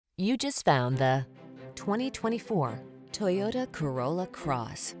You just found the 2024 Toyota Corolla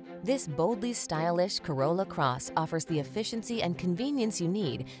Cross. This boldly stylish Corolla Cross offers the efficiency and convenience you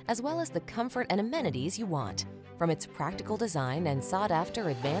need, as well as the comfort and amenities you want. From its practical design and sought-after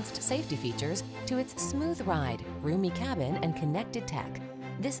advanced safety features to its smooth ride, roomy cabin, and connected tech,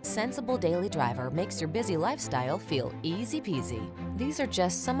 this sensible daily driver makes your busy lifestyle feel easy peasy. These are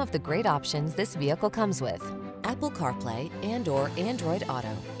just some of the great options this vehicle comes with: Apple CarPlay and/or Android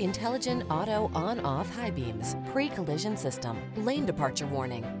Auto, intelligent auto on-off high beams, pre-collision system, lane departure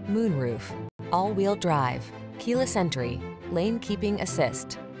warning, moonroof, all-wheel drive, keyless entry, lane keeping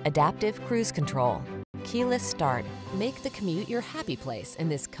assist, adaptive cruise control, keyless start. Make the commute your happy place in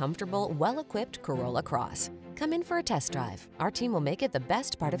this comfortable, well-equipped Corolla Cross. Come in for a test drive. Our team will make it the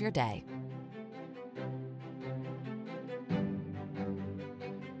best part of your day.